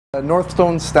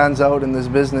Northstone stands out in this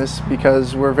business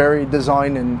because we're very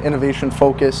design and innovation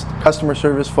focused, customer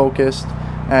service focused,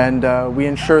 and we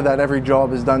ensure that every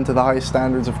job is done to the highest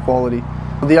standards of quality.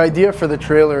 The idea for the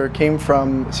trailer came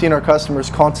from seeing our customers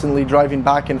constantly driving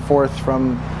back and forth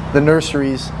from the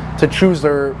nurseries to choose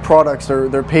their products, their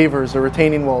pavers, their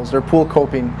retaining walls, their pool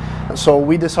coping. So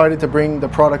we decided to bring the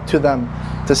product to them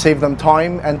to save them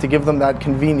time and to give them that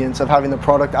convenience of having the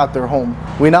product at their home.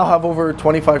 We now have over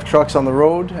 25 trucks on the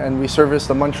road, and we service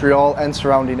the Montreal and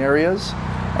surrounding areas.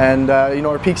 And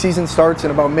our peak season starts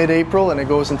in about mid-April and it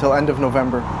goes until end of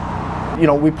November.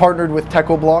 We partnered with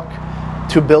TechoBlock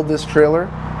to build this trailer,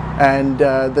 and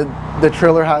the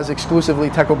trailer has exclusively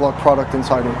TechoBlock product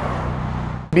inside it.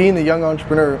 Being a young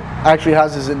entrepreneur actually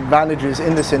has its advantages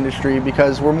in this industry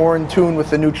because we're more in tune with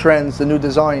the new trends, the new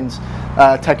designs,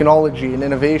 technology and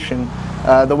innovation.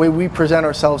 The way we present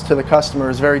ourselves to the customer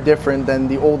is very different than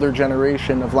the older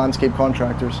generation of landscape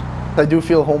contractors. I do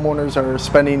feel homeowners are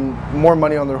spending more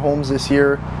money on their homes this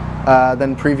year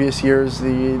than previous years.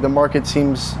 The market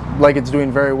seems like it's doing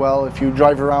very well. If you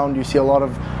drive around, you see a lot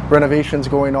of renovations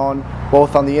going on,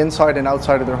 both on the inside and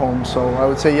outside of their homes. So I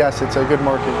would say yes, it's a good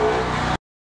market.